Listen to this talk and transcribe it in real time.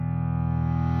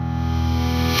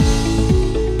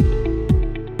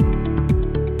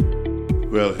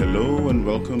Well, hello and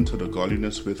welcome to the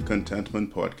Godliness with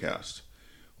Contentment podcast.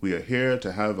 We are here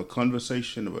to have a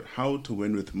conversation about how to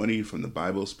win with money from the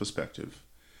Bible's perspective.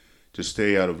 To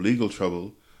stay out of legal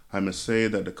trouble, I must say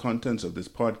that the contents of this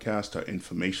podcast are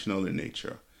informational in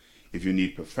nature. If you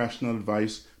need professional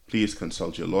advice, please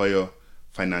consult your lawyer,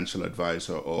 financial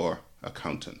advisor, or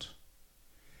accountant.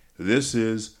 This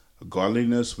is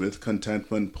Godliness with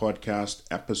Contentment podcast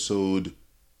episode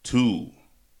 2.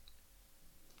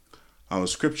 Our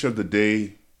scripture of the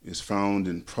day is found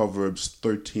in Proverbs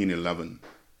 13:11.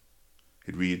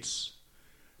 It reads,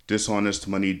 "Dishonest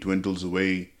money dwindles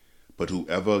away, but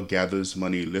whoever gathers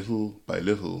money little by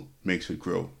little makes it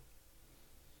grow."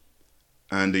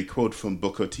 And a quote from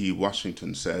Booker T.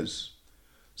 Washington says,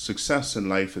 "Success in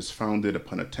life is founded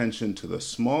upon attention to the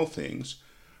small things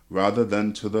rather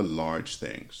than to the large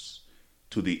things,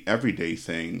 to the everyday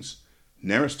things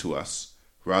nearest to us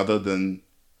rather than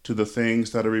to the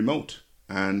things that are remote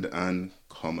and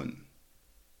uncommon."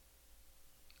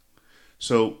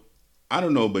 So, I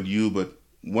don't know about you, but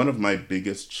one of my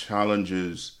biggest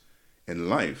challenges in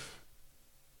life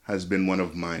has been one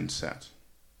of mindset.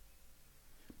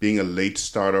 Being a late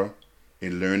starter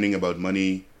in learning about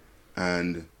money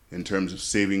and in terms of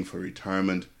saving for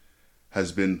retirement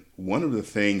has been one of the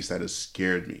things that has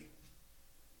scared me.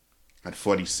 At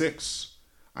 46,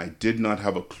 I did not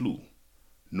have a clue,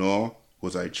 nor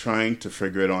was I trying to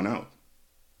figure it on out.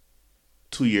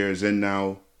 2 years in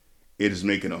now, it is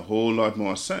making a whole lot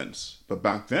more sense. But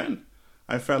back then,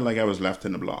 I felt like I was left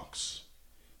in the blocks.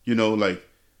 You know, like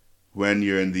when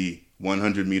you're in the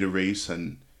 100-meter race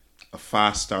and a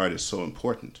fast start is so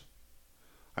important.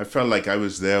 I felt like I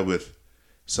was there with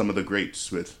some of the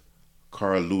greats, with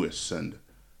Carl Lewis and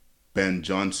Ben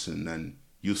Johnson and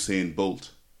Usain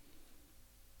Bolt.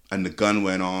 And the gun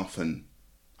went off and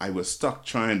I was stuck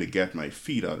trying to get my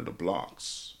feet out of the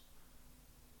blocks.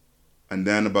 And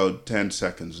then about 10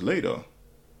 seconds later,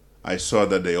 I saw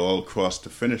that they all crossed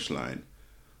the finish line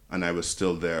and I was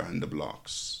still there in the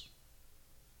blocks.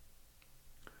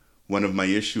 One of my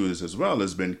issues as well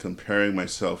has been comparing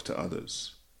myself to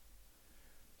others.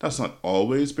 That's not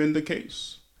always been the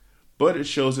case, but it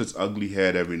shows its ugly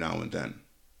head every now and then.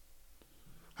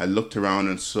 I looked around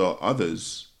and saw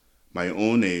others, my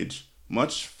own age,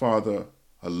 much farther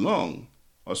along,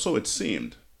 or so it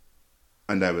seemed,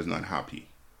 and I was not happy.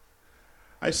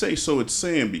 I say so it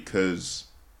seemed because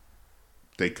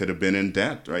they could have been in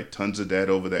debt, right? Tons of debt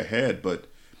over their head,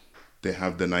 but they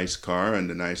have the nice car and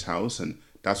the nice house, and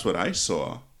that's what I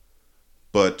saw.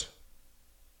 But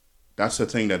that's the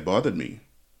thing that bothered me,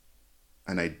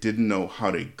 and I didn't know how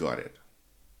they got it.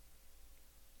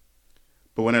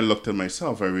 But when I looked at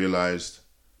myself, I realized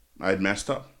I'd messed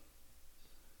up.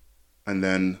 And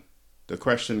then the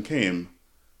question came,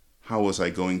 how was I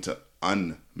going to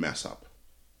unmess up?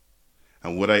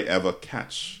 And would I ever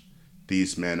catch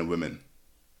these men and women?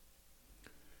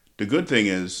 The good thing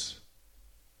is,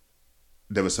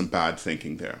 there was some bad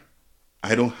thinking there.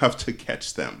 I don't have to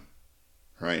catch them,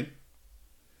 right?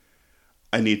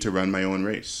 I need to run my own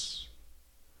race.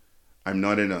 I'm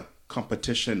not in a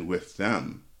competition with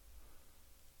them.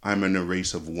 I'm in a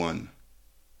race of one.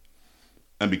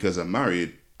 And because I'm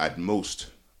married, at most,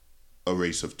 a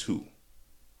race of two.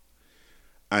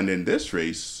 And in this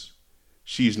race,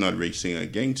 she's not racing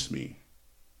against me.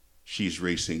 She's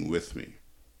racing with me.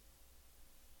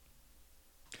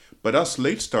 But us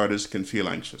late starters can feel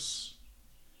anxious.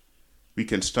 We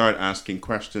can start asking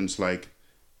questions like,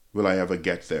 will I ever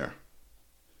get there?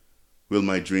 Will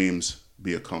my dreams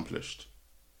be accomplished?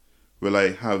 Will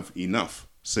I have enough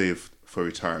saved for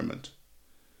retirement?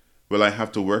 Will I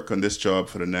have to work on this job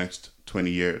for the next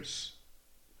 20 years?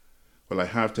 Will I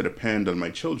have to depend on my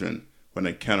children when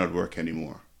I cannot work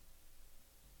anymore?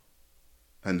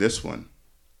 And this one,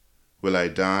 will I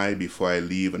die before I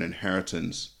leave an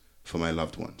inheritance for my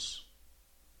loved ones?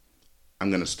 I'm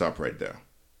going to stop right there.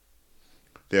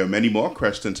 There are many more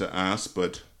questions to ask,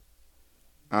 but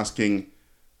asking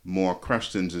more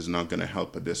questions is not going to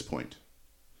help at this point.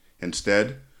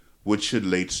 Instead, what should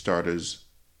late starters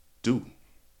do?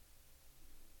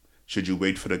 Should you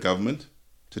wait for the government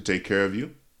to take care of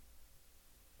you?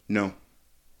 No.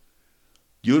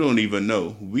 You don't even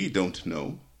know, we don't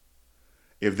know,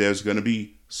 if there's going to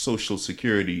be Social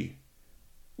Security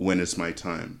when it's my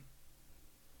time.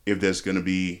 If there's going to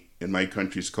be, in my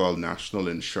country, it's called national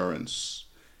insurance,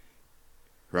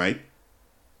 right?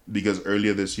 Because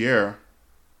earlier this year,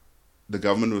 the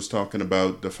government was talking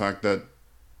about the fact that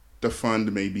the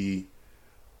fund may be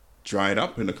dried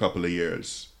up in a couple of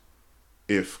years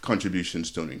if contributions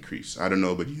don't increase. I don't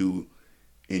know about you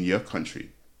in your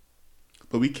country,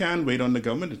 but we can wait on the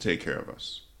government to take care of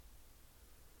us.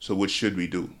 So what should we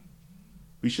do?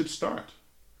 We should start.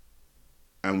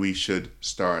 And we should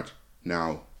start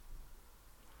now.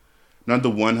 Not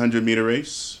the 100-meter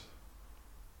race,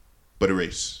 but a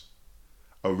race.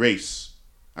 A race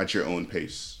at your own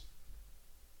pace.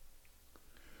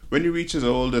 When you reach as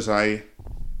old as I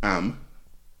am,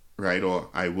 right, or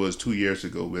I was 2 years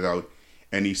ago without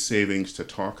any savings to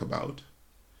talk about,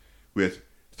 with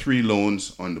 3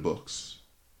 loans on the books,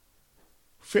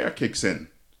 fear kicks in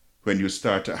when you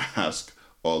start to ask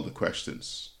all the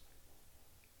questions.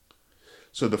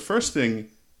 So the first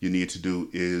thing you need to do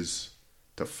is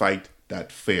to fight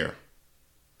that fear,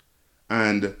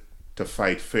 and to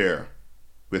fight fear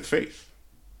with faith.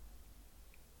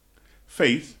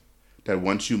 Faith that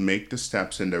once you make the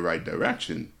steps in the right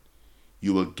direction,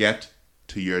 you will get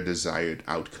to your desired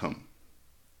outcome.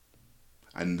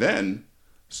 And then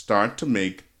start to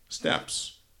make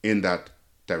steps in that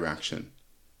direction,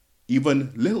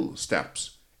 even little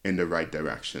steps in the right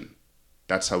direction.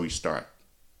 That's how we start.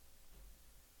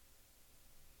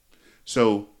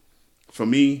 So for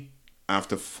me,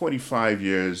 after 45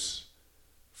 years,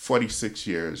 46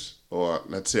 years, or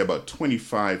let's say about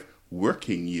 25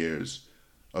 working years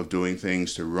of doing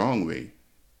things the wrong way,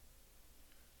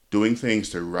 doing things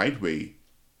the right way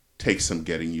takes some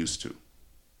getting used to.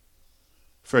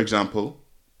 For example,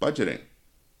 budgeting.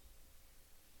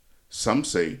 Some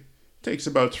say it takes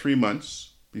about 3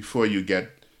 months before you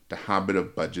get the habit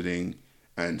of budgeting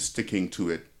and sticking to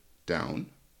it down.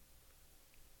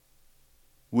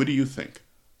 What do you think?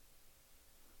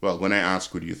 Well, when I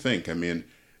ask what do you think, I mean,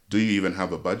 do you even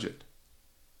have a budget?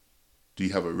 Do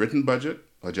you have a written budget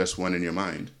or just one in your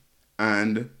mind?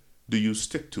 And do you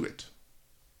stick to it?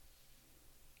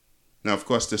 Now, of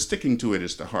course, the sticking to it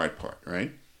is the hard part,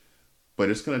 right? But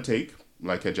it's going to take,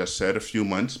 like I just said, a few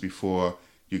months before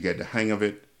you get the hang of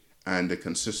it and the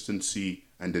consistency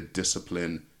and the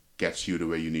discipline gets you to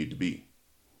where you need to be.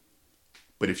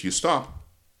 But if you stop,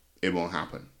 it won't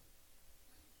happen.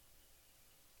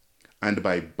 And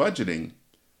by budgeting,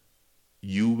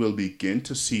 you will begin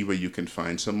to see where you can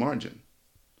find some margin,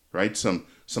 right? Some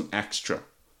extra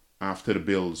after the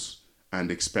bills and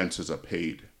expenses are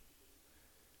paid.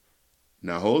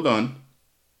 Now hold on.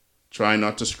 Try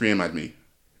not to scream at me.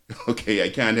 Okay, I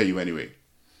can't hear you anyway.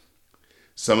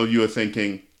 Some of you are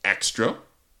thinking, extra?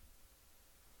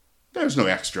 There's no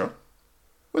extra.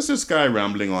 What's this guy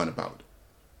rambling on about?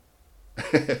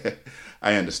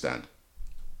 I understand.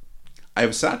 I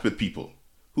have sat with people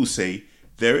who say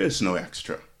there is no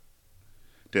extra.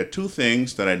 There are 2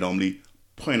 things that I normally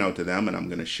point out to them, and I'm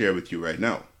going to share with you right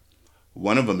now.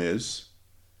 One of them is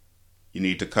you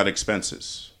need to cut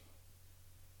expenses.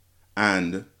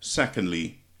 And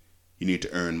secondly, you need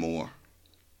to earn more.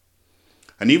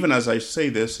 And even as I say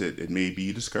this, it may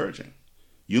be discouraging.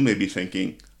 You may be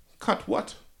thinking, cut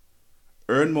what?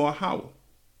 Earn more how?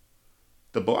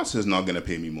 The boss is not going to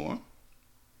pay me more.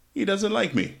 He doesn't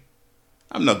like me.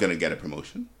 I'm not going to get a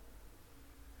promotion,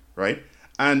 right?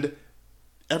 And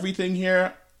everything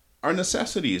here are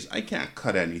necessities. I can't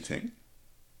cut anything.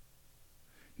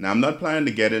 Now, I'm not planning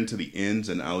to get into the ins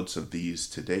and outs of these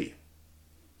today.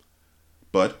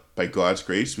 But by God's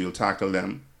grace, we'll tackle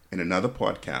them in another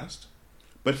podcast.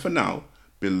 But for now,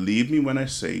 believe me when I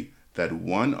say that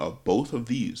one or both of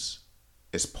these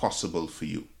is possible for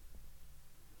you.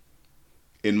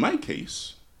 In my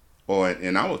case, or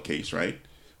in our case, right?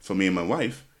 For me and my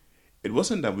wife, it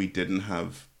wasn't that we didn't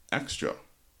have extra,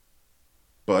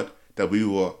 but that we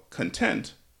were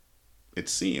content, it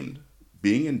seemed,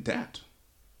 being in debt.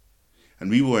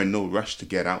 And we were in no rush to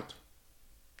get out.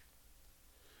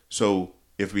 So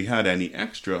if we had any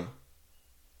extra,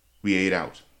 we ate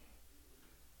out.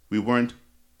 We weren't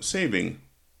saving,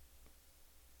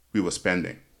 we were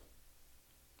spending.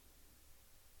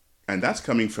 And that's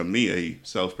coming from me, a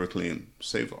self-proclaimed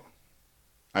saver.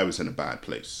 I was in a bad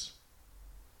place.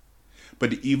 But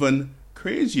the even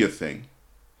crazier thing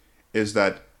is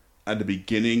that at the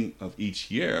beginning of each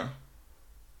year,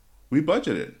 we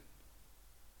budgeted,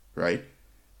 right?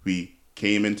 We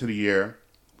came into the year,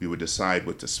 we would decide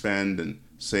what to spend and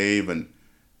save, and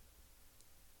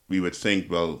we would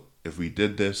think, well, if we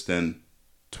did this, then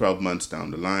 12 months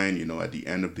down the line, at the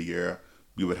end of the year,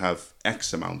 we would have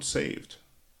X amount saved.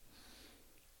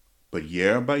 But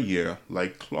year by year,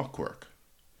 like clockwork,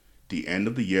 the end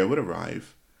of the year would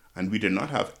arrive and we did not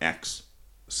have X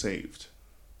saved.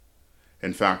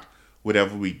 In fact,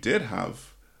 whatever we did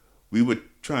have, we would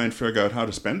try and figure out how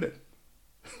to spend it.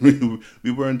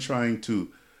 We weren't trying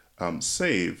to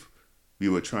save, we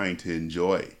were trying to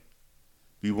enjoy.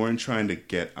 We weren't trying to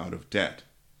get out of debt.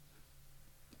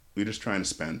 We were just trying to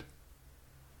spend.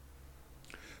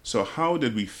 So, how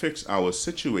did we fix our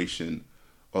situation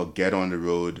or get on the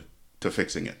road to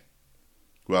fixing it?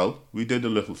 Well, we did the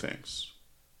little things.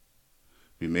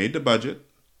 We made the budget,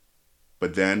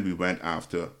 but then we went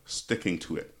after sticking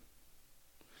to it.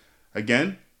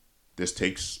 Again, this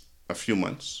takes a few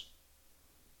months,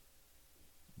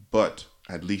 but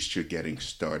at least you're getting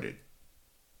started.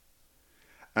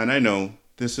 And I know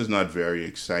this is not very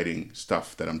exciting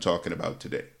stuff that I'm talking about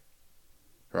today,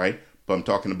 right? But I'm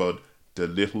talking about the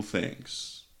little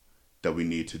things that we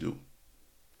need to do.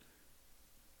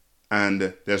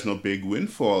 And there's no big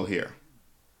windfall here,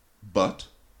 but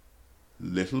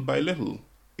little by little,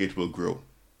 it will grow.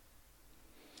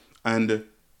 And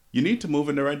you need to move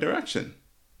in the right direction,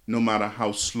 no matter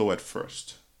how slow at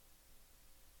first.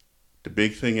 The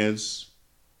big thing is,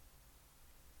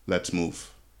 let's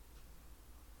move.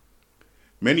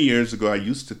 Many years ago, I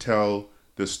used to tell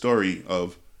the story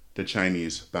of the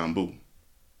Chinese bamboo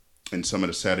in some of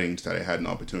the settings that I had an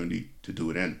opportunity to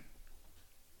do it in.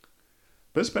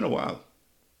 But it's been a while.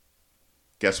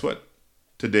 Guess what?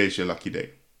 Today's your lucky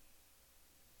day.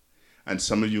 And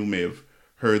some of you may have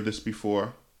heard this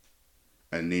before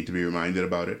and need to be reminded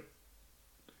about it.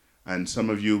 And some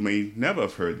of you may never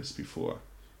have heard this before.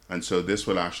 And so this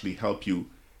will actually help you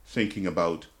thinking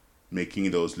about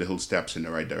making those little steps in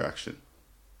the right direction.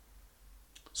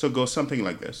 So go something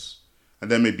like this. And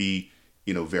there may be,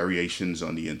 variations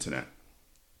on the internet.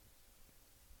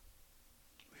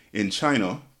 In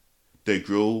China, they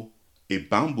grow a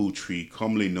bamboo tree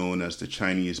commonly known as the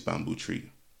Chinese bamboo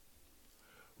tree.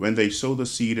 When they sow the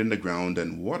seed in the ground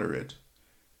and water it,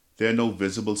 there are no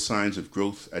visible signs of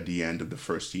growth at the end of the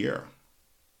first year.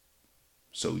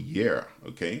 So year,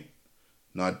 okay?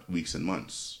 Not weeks and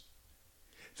months.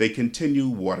 They continue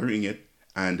watering it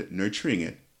and nurturing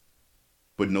it,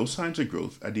 but no signs of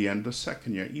growth at the end of the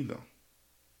second year either.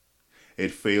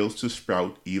 It fails to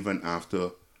sprout even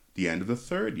after the end of the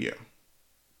third year.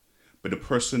 But the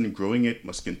person growing it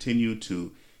must continue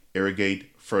to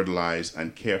irrigate, fertilize,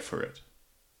 and care for it.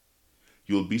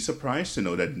 You'll be surprised to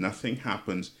know that nothing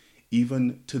happens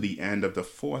even to the end of the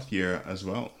fourth year as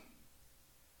well.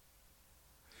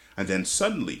 And then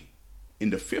suddenly, in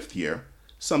the fifth year,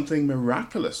 something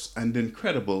miraculous and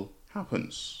incredible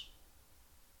happens.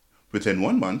 Within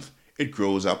 1 month, it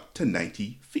grows up to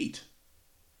 90 feet.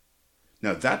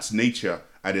 Now that's nature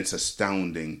at its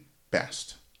astounding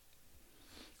best.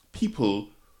 People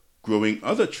growing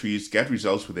other trees get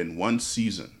results within 1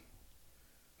 season.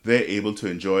 They're able to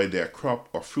enjoy their crop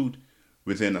or fruit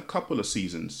within a couple of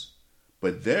seasons.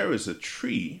 But there is a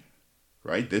tree,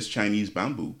 right, this Chinese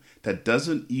bamboo, that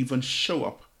doesn't even show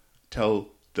up till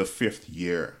the 5th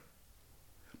year.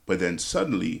 But then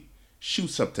suddenly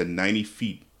shoots up to 90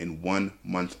 feet in 1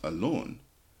 month alone,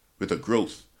 with a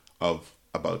growth of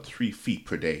about 3 feet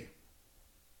per day.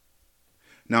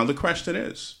 Now the question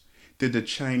is, did the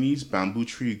Chinese bamboo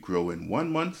tree grow in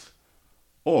 1 month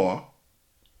or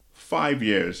 5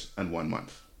 years and 1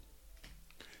 month?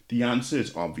 The answer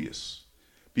is obvious,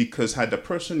 because had the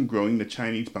person growing the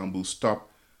Chinese bamboo stopped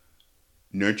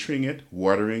nurturing it,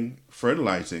 watering,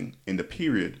 fertilizing in the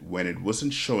period when it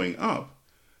wasn't showing up,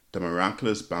 the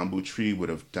miraculous bamboo tree would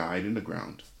have died in the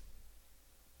ground.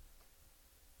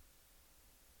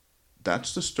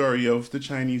 That's the story of the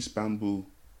Chinese bamboo.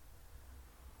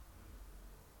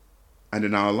 And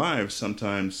in our lives,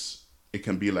 sometimes it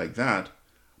can be like that,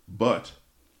 but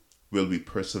will we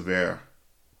persevere?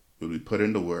 Will we put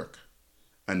in the work?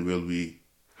 And will we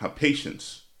have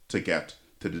patience to get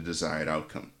to the desired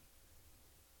outcome?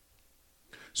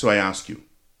 So I ask you,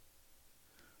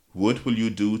 what will you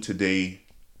do today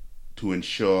to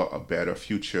ensure a better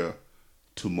future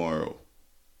tomorrow,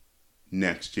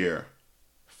 next year,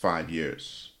 5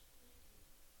 years?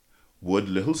 What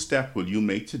little step will you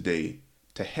make today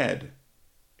to head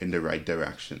in the right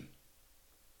direction?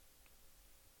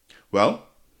 Well,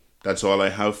 that's all I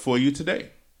have for you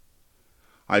today.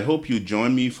 I hope you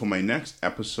join me for my next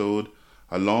episode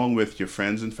along with your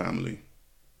friends and family.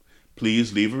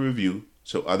 Please leave a review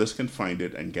so others can find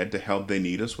it and get the help they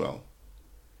need as well.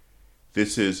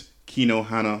 This is Kino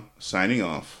Hana signing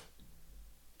off.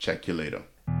 Check you later.